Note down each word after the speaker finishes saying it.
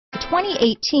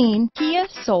2018 Kia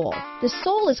Soul. The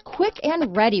Soul is quick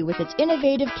and ready with its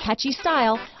innovative, catchy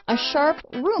style, a sharp,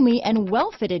 roomy, and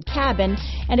well-fitted cabin,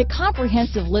 and a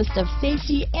comprehensive list of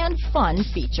safety and fun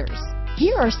features.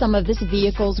 Here are some of this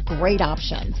vehicle's great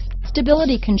options: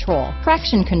 stability control,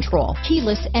 traction control,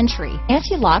 keyless entry,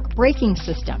 anti-lock braking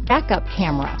system, backup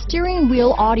camera, steering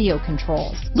wheel audio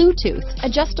controls, Bluetooth,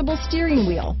 adjustable steering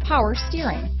wheel, power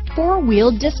steering,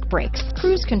 four-wheel disc brakes,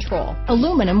 cruise control,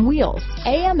 aluminum wheels,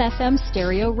 AM/FM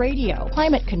stereo radio,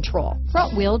 climate control,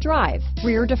 front-wheel drive,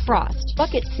 rear defrost,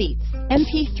 bucket seats,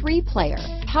 MP3 player,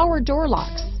 power door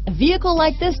locks. A vehicle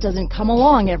like this doesn't come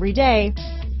along every day.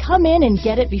 Come in and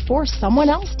get it before someone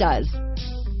else does.